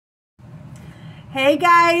Hey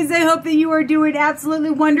guys, I hope that you are doing absolutely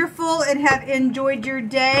wonderful and have enjoyed your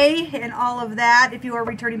day and all of that. If you are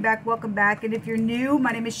returning back, welcome back. And if you're new,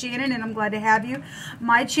 my name is Shannon and I'm glad to have you.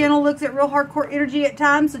 My channel looks at real hardcore energy at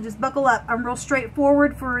times, so just buckle up. I'm real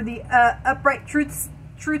straightforward for the upright truth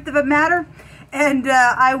of a matter. And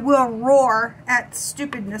I will roar at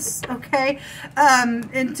stupidness, okay?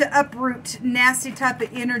 And to uproot nasty type of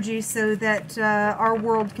energy so that our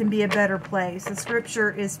world can be a better place. The scripture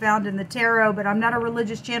is found in the tarot, but I'm not a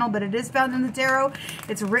religious channel, but it is found in the tarot.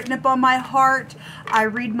 It's written up on my heart. I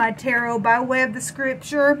read my tarot by way of the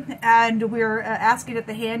scripture, and we're asking at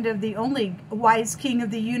the hand of the only wise king of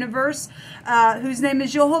the universe, whose name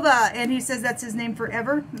is Jehovah, and he says that's his name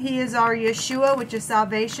forever. He is our Yeshua, which is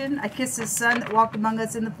salvation. I kiss his son that walked among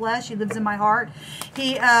us in the flesh. He lives in my heart.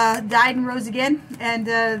 He died and rose again, and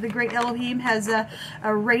the great Elohim has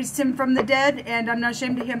raised him from the dead, and I'm not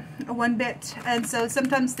ashamed of him one bit. And so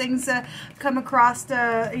sometimes things come across,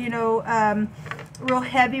 real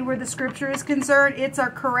heavy where the scripture is concerned. It's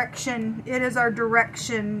our correction. It is our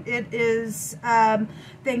direction. It is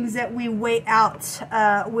things that we weigh out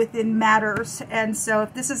within matters. And so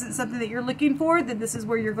if this isn't something that you're looking for, then this is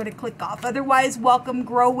where you're going to click off. Otherwise, welcome,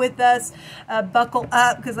 grow with us, buckle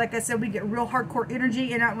up, because like I said, we get real hardcore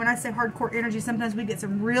energy. And when I say hardcore energy, sometimes we get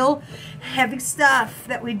some real heavy stuff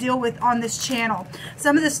that we deal with on this channel.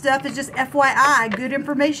 Some of this stuff is just FYI, good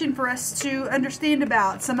information for us to understand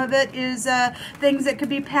about. Some of it is things that could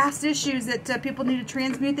be past issues that people need to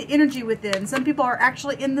transmute the energy within. Some people are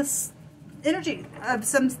actually in this energy of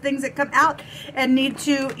some things that come out and need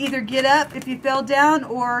to either get up if you fell down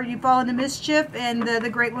or you fall into mischief, and the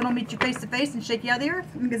great one will meet you face to face and shake you out of the earth,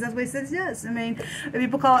 because that's what he says it does. I mean,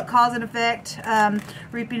 people call it cause and effect,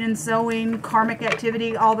 reaping and sowing, karmic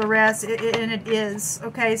activity, all the rest, and it is.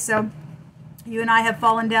 Okay, so you and I have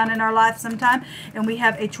fallen down in our life sometime, and we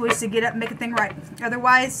have a choice to get up and make a thing right.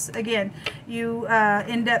 Otherwise, again, you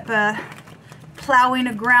end up plowing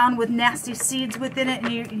a ground with nasty seeds within it,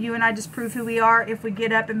 and you and I just prove who we are if we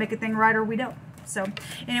get up and make a thing right or we don't. So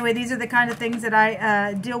anyway, these are the kind of things that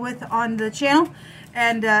I deal with on the channel.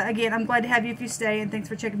 And again, I'm glad to have you if you stay, and thanks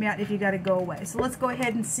for checking me out if you got to go away. So let's go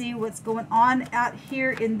ahead and see what's going on out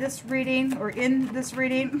here in this reading, or in this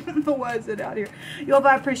reading. Why is it out here?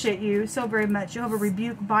 Jehovah, I appreciate you so very much. Jehovah,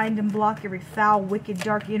 rebuke, bind, and block every foul, wicked,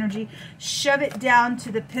 dark energy. Shove it down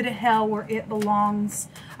to the pit of hell where it belongs.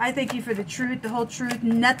 I thank you for the truth, the whole truth,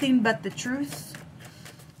 nothing but the truth.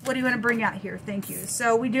 What do you want to bring out here? Thank you.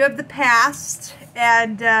 So we do have the past,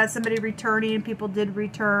 and somebody returning. People did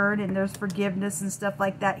return, and there's forgiveness and stuff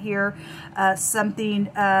like that here. Something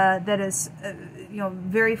that is,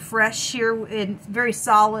 very fresh here and very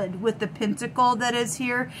solid with the pentacle that is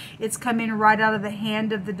here. It's coming right out of the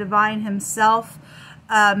hand of the divine himself.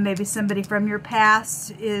 Maybe somebody from your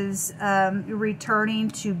past is returning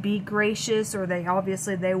to be gracious, or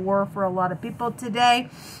they were for a lot of people today.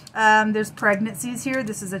 There's pregnancies here.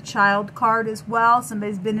 This is a child card as well.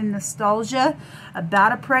 Somebody's been in nostalgia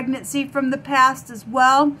about a pregnancy from the past as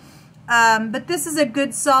well. But this is a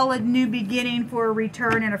good, solid new beginning for a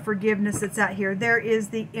return and a forgiveness that's out here. There is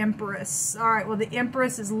the Empress. All right, well, the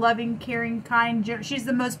Empress is loving, caring, kind. She's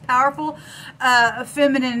the most powerful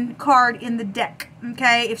feminine card in the deck.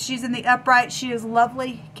 Okay, if she's in the upright, she is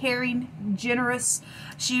lovely, caring, generous.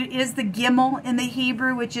 She is the Gimel in the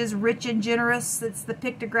Hebrew, which is rich and generous. It's the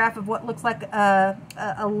pictograph of what looks like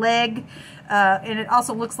a leg, and it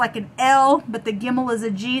also looks like an L, but the Gimel is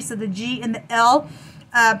a G, so the G and the L.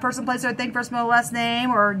 Person, place, or thing, first, middle, last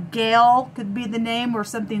name, or Gail could be the name, or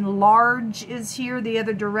something large is here the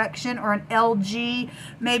other direction, or an LG,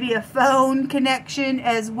 maybe a phone connection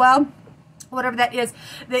as well. Whatever that is,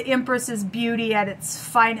 the Empress is beauty at its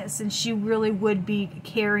finest, and she really would be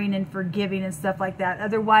caring and forgiving and stuff like that.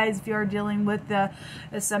 Otherwise, if you are dealing with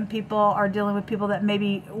some people are dealing with people that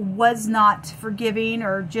maybe was not forgiving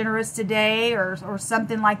or generous today, or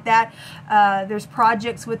something like that, there's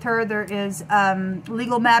projects with her. There is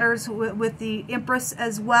legal matters with the Empress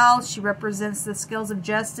as well. She represents the scales of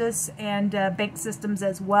justice and bank systems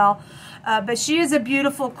as well. But she is a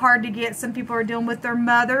beautiful card to get. Some people are dealing with their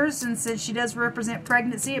mothers, and since she does represent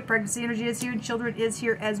pregnancy, a pregnancy energy is here, and children is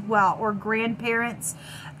here as well, or grandparents.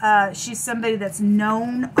 She's somebody that's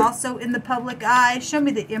known also in the public eye. Show me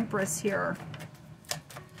the Empress here.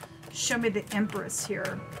 Show me the Empress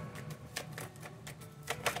here.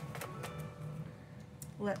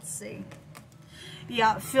 Let's see.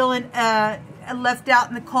 Yeah, feeling left out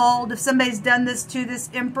in the cold. If somebody's done this to this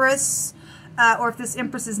Empress, or if this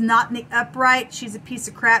Empress is not in the upright, she's a piece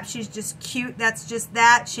of crap, she's just cute, that's just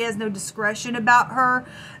that, she has no discretion about her,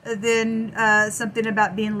 then something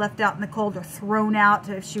about being left out in the cold or thrown out,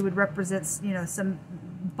 if she would represent, you know, some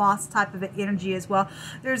boss type of energy as well.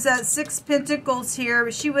 There's 6 pentacles here.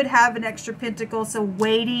 She would have an extra pentacle, so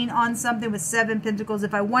waiting on something with 7 pentacles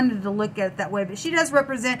if I wanted to look at it that way. But she does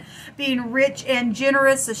represent being rich and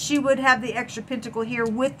generous, so she would have the extra pentacle here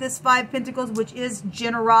with this 5 pentacles, which is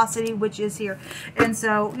generosity, which is here. And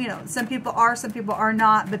so, you know, some people are, some people are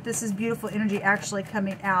not, but this is beautiful energy actually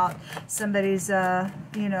coming out. Somebody's,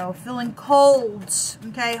 you know, feeling cold,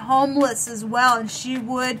 okay, homeless as well, and she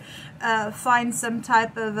would find some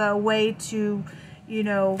type of a way to, you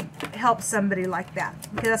know, help somebody like that,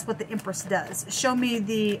 because that's what the Empress does. Show me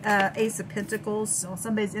the Ace of Pentacles. So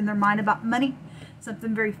somebody's in their mind about money,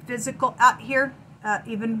 something very physical out here,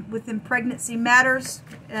 even within pregnancy matters,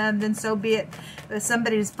 and then so be it.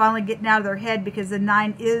 Somebody's finally getting out of their head, because the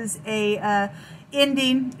 9 is a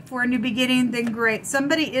ending for a new beginning, then great.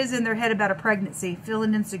 Somebody is in their head about a pregnancy,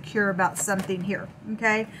 feeling insecure about something here,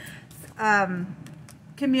 okay?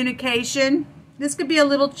 Communication. This could be a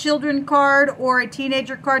little children card or a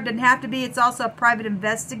teenager card. Doesn't have to be. It's also a private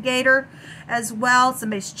investigator as well.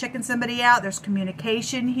 Somebody's checking somebody out. There's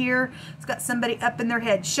communication here. It's got somebody up in their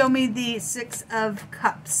head. Show me the 6 of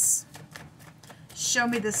Cups. Show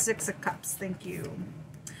me the 6 of Cups. Thank you.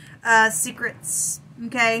 Secrets.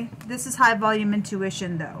 Okay, this is high volume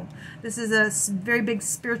intuition though. This is a very big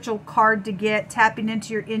spiritual card to get, tapping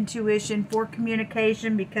into your intuition for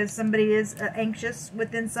communication, because somebody is anxious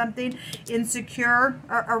within something, insecure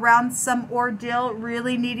around some ordeal,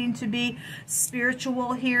 really needing to be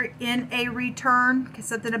spiritual here in a return.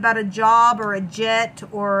 Something about a job or a jet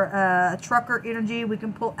or a trucker energy we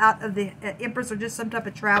can pull out of the Empress, or just some type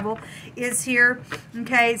of travel is here.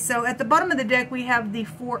 Okay, so at the bottom of the deck we have the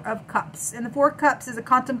 4 of Cups, and the 4 of Cups is a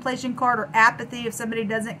contemplation card or apathy. If somebody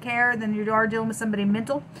doesn't care, then you are dealing with somebody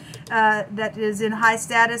mental that is in high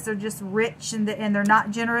status. They're just rich and they're not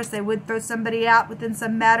generous. They would throw somebody out within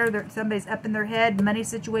some matter. Somebody's up in their head. Money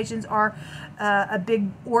situations are a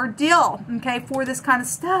big ordeal, okay, for this kind of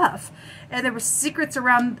stuff. And there were secrets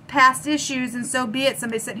around past issues, and so be it.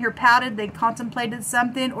 Somebody's sitting here pouted, they contemplated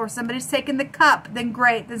something, or somebody's taking the cup, then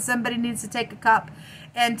great. Then somebody needs to take a cup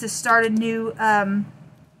and to start a new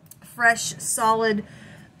fresh, solid,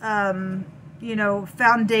 you know,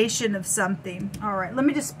 foundation of something. All right, let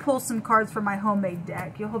me just pull some cards for my homemade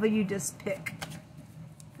deck. Jehovah, you just pick.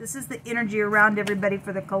 This is the energy around everybody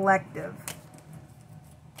for the collective.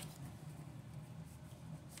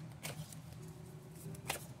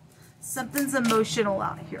 Something's emotional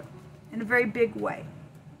out here in a very big way,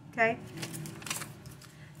 okay?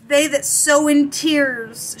 They that sow in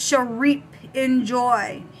tears shall reap in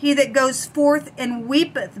joy. He that goes forth and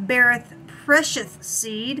weepeth beareth precious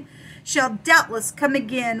seed, shall doubtless come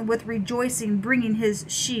again with rejoicing, bringing his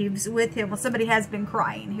sheaves with him. Well, somebody has been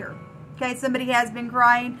crying here. Okay, somebody has been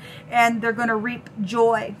crying, and they're going to reap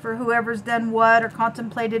joy for whoever's done what, or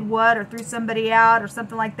contemplated what, or threw somebody out, or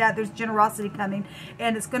something like that. There's generosity coming,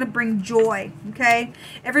 and it's going to bring joy, okay?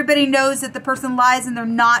 Everybody knows that the person lies and they're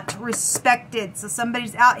not respected. So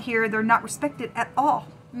somebody's out here, they're not respected at all.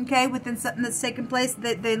 Okay, within something that's taken place,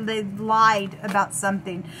 that they lied about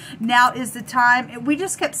something. Now is the time. We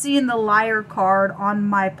just kept seeing the liar card on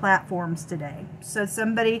my platforms today. So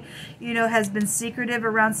somebody, you know, has been secretive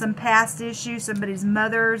around some past issue. Somebody's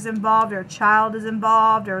mother is involved, or a child is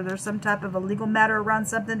involved, or there's some type of a legal matter around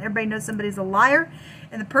something. Everybody knows somebody's a liar,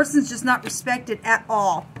 and the person's just not respected at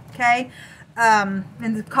all. Okay. And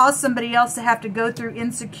to cause somebody else to have to go through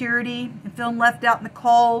insecurity and feeling left out in the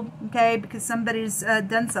cold, okay, because somebody's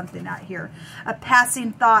done something out here. A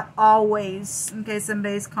passing thought always, okay,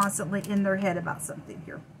 somebody's constantly in their head about something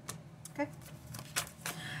here, okay.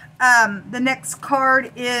 The next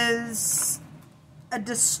card is a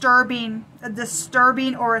disturbing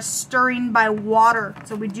or a stirring by water.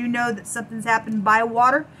 So we do know that something's happened by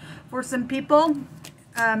water for some people.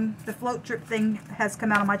 The float trip thing has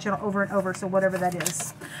come out on my channel over and over, so whatever that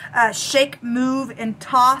is. Shake, move, and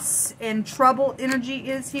toss, and trouble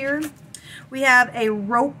energy is here. We have a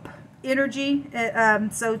rope energy.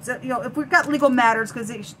 So you know, if we've got legal matters,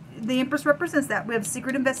 because the Empress represents that. We have a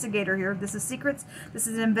secret investigator here. This is secrets. This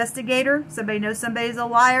is an investigator. Somebody knows somebody's a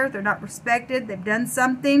liar. They're not respected. They've done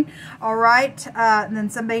something. All right. And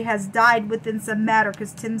then somebody has died within some matter,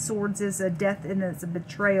 because 10 swords is a death and it's a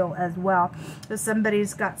betrayal as well. So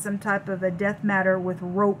somebody's got some type of a death matter with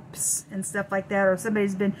ropes and stuff like that. Or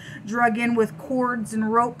somebody's been drug in with cords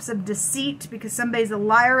and ropes of deceit, because somebody's a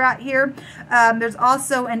liar out here. There's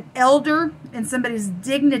also an elder and somebody's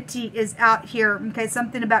dignity is out here. Okay,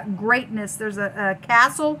 something about greatness. There's a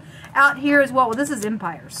castle out here as well. Well, this is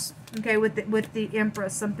empires. Okay, with the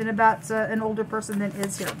Empress. Something about an older person that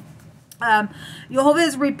is here. Jehovah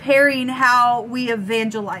is repairing how we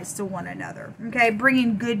evangelize to one another, okay,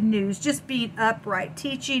 bringing good news, just being upright,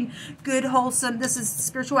 teaching good, wholesome, this is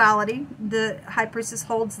spirituality. The high priestess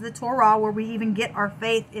holds the Torah, where we even get our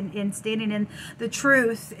faith in standing in the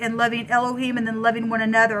truth and loving Elohim and then loving one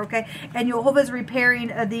another, okay, and Jehovah is repairing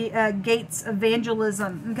the gates of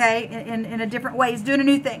evangelism, okay, in a different way. He's doing a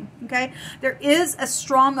new thing, okay. There is a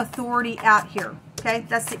strong authority out here. Okay,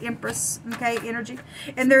 that's the Empress, okay, energy.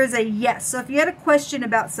 And there is a yes. So if you had a question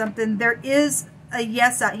about something, there is a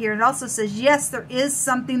yes out here. It also says, yes, there is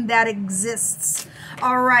something that exists.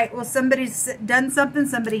 All right, well, somebody's done something.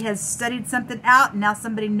 Somebody has studied something out. Now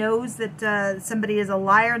somebody knows that somebody is a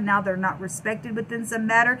liar. Now they're not respected within some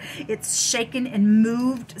matter. It's shaken and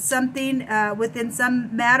moved something within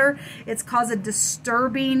some matter. It's caused a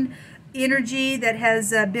disturbing energy that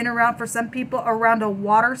has been around for some people around a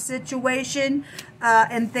water situation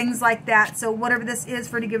and things like that. So whatever this is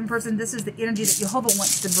for any given person, this is the energy that Jehovah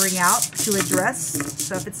wants to bring out to address.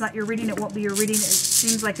 So if it's not your reading, it won't be your reading. It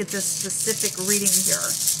seems like it's a specific reading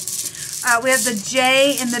here. We have the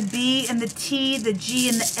J and the B and the T, the G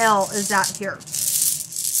and the L is out here.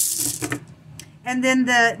 And then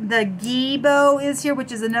the Gibo is here,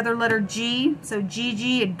 which is another letter G. So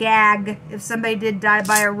GG, a gag. If somebody did die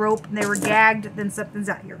by a rope and they were gagged, then something's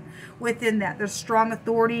out here. Within that, there's strong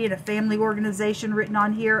authority and a family organization written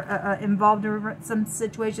on here, involved in some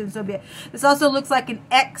situations, so be it. This also looks like an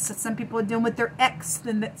X. Some people are dealing with their X,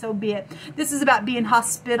 then so be it. This is about being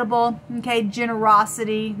hospitable, okay,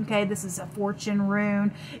 generosity, okay, this is a fortune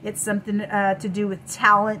rune. It's something to do with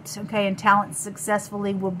talent, okay, and talent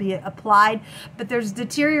successfully will be applied. But there's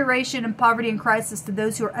deterioration and poverty and crisis to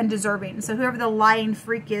those who are undeserving. So whoever the lying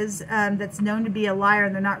freak is that's known to be a liar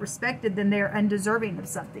and they're not respected, then they're undeserving of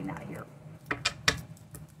something out here.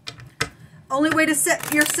 Only way to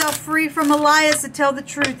set yourself free from a lie is to tell the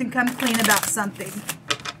truth and come clean about something.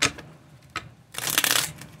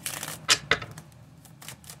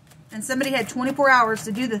 And somebody had 24 hours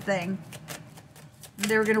to do the thing.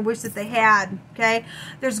 They were going to wish that they had, okay?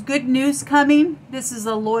 There's good news coming. This is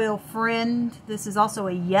a loyal friend. This is also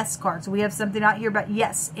a yes card. So we have something out here about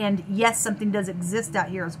yes. And yes, something does exist out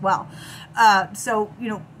here as well. So, you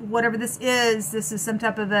know, whatever this is some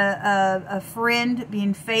type of a friend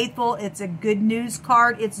being faithful. It's a good news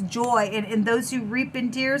card. It's joy. And those who reap in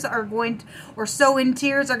tears are going to, or sow in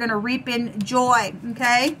tears are going to reap in joy,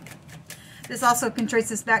 okay? This also can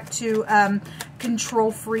trace us back to control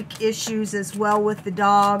freak issues as well with the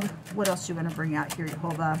dog. What else do you want to bring out here,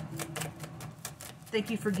 Jehovah? Thank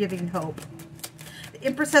you for giving hope. The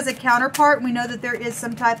Empress has a counterpart. We know that there is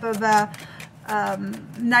some type of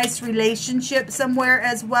nice relationship somewhere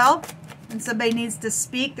as well. And somebody needs to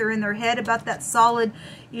speak. They're in their head about that solid,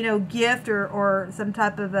 you know, gift or some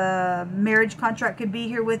type of a marriage contract could be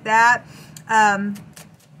here with that.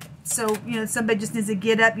 So, you know, somebody just needs to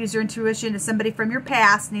get up, use their intuition. If somebody from your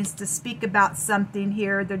past needs to speak about something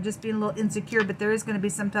here, they're just being a little insecure, but there is going to be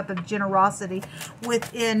some type of generosity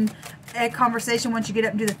within a conversation once you get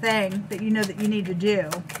up and do the thing that you know that you need to do.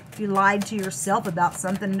 If you lied to yourself about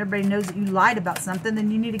something and everybody knows that you lied about something,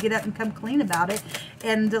 then you need to get up and come clean about it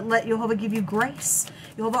and let Jehovah give you grace.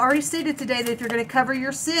 Jehovah already stated today that if you're going to cover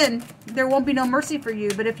your sin, there won't be no mercy for you.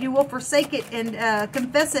 But if you will forsake it and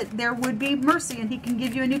confess it, there would be mercy, and he can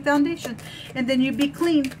give you a new foundation. And then you'd be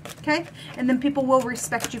clean, okay? And then people will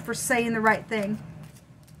respect you for saying the right thing.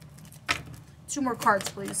 2 more cards,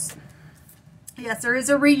 please. Yes, there is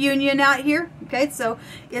a reunion out here, okay? So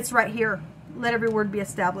it's right here. Let every word be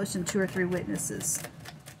established in 2 or 3 witnesses.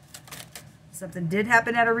 Something did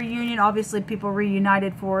happen at a reunion. Obviously, people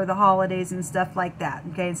reunited for the holidays and stuff like that.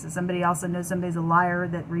 Okay, so somebody also knows somebody's a liar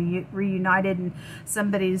that reunited, and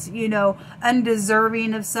somebody's, you know,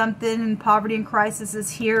 undeserving of something, and poverty and crisis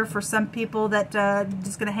is here for some people that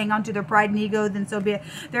just going to hang on to their pride and ego, then so be it.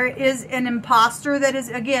 There is an imposter that is,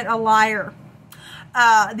 again, a liar.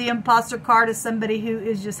 The imposter card is somebody who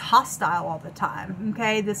is just hostile all the time.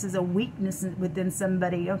 Okay, this is a weakness within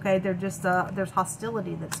somebody. Okay, they're just there's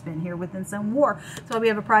hostility that's been here within some war. So we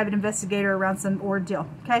have a private investigator around some ordeal.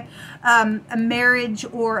 Okay, a marriage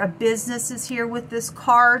or a business is here with this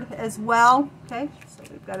card as well. Okay, so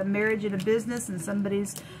we've got a marriage and a business, and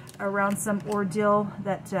somebody's around some ordeal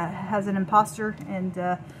that has an imposter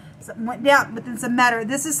and. Something went down within some matter.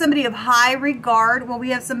 This is somebody of high regard. Well,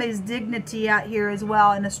 we have somebody's dignity out here as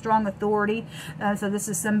well, and a strong authority. So this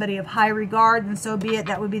is somebody of high regard, and so be it.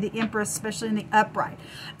 That would be the Empress, especially in the upright.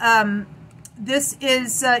 This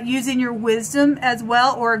is using your wisdom as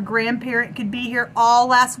well, or a grandparent could be here. All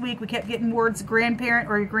last week we kept getting words grandparent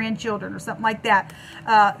or your grandchildren or something like that.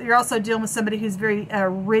 You're also dealing with somebody who's very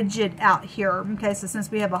rigid out here. Okay, so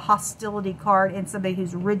since we have a hostility card and somebody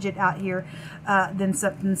who's rigid out here, then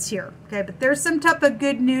something's here. Okay, but there's some type of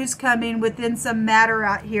good news coming within some matter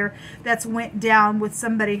out here that's went down with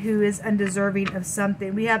somebody who is undeserving of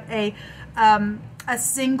something. We have a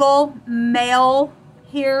single male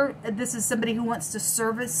here. This is somebody who wants to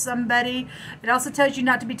service somebody. It also tells you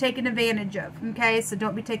not to be taken advantage of. Okay, so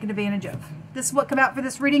don't be taken advantage of. This is what come out for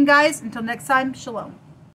this reading, guys. Until next time, shalom.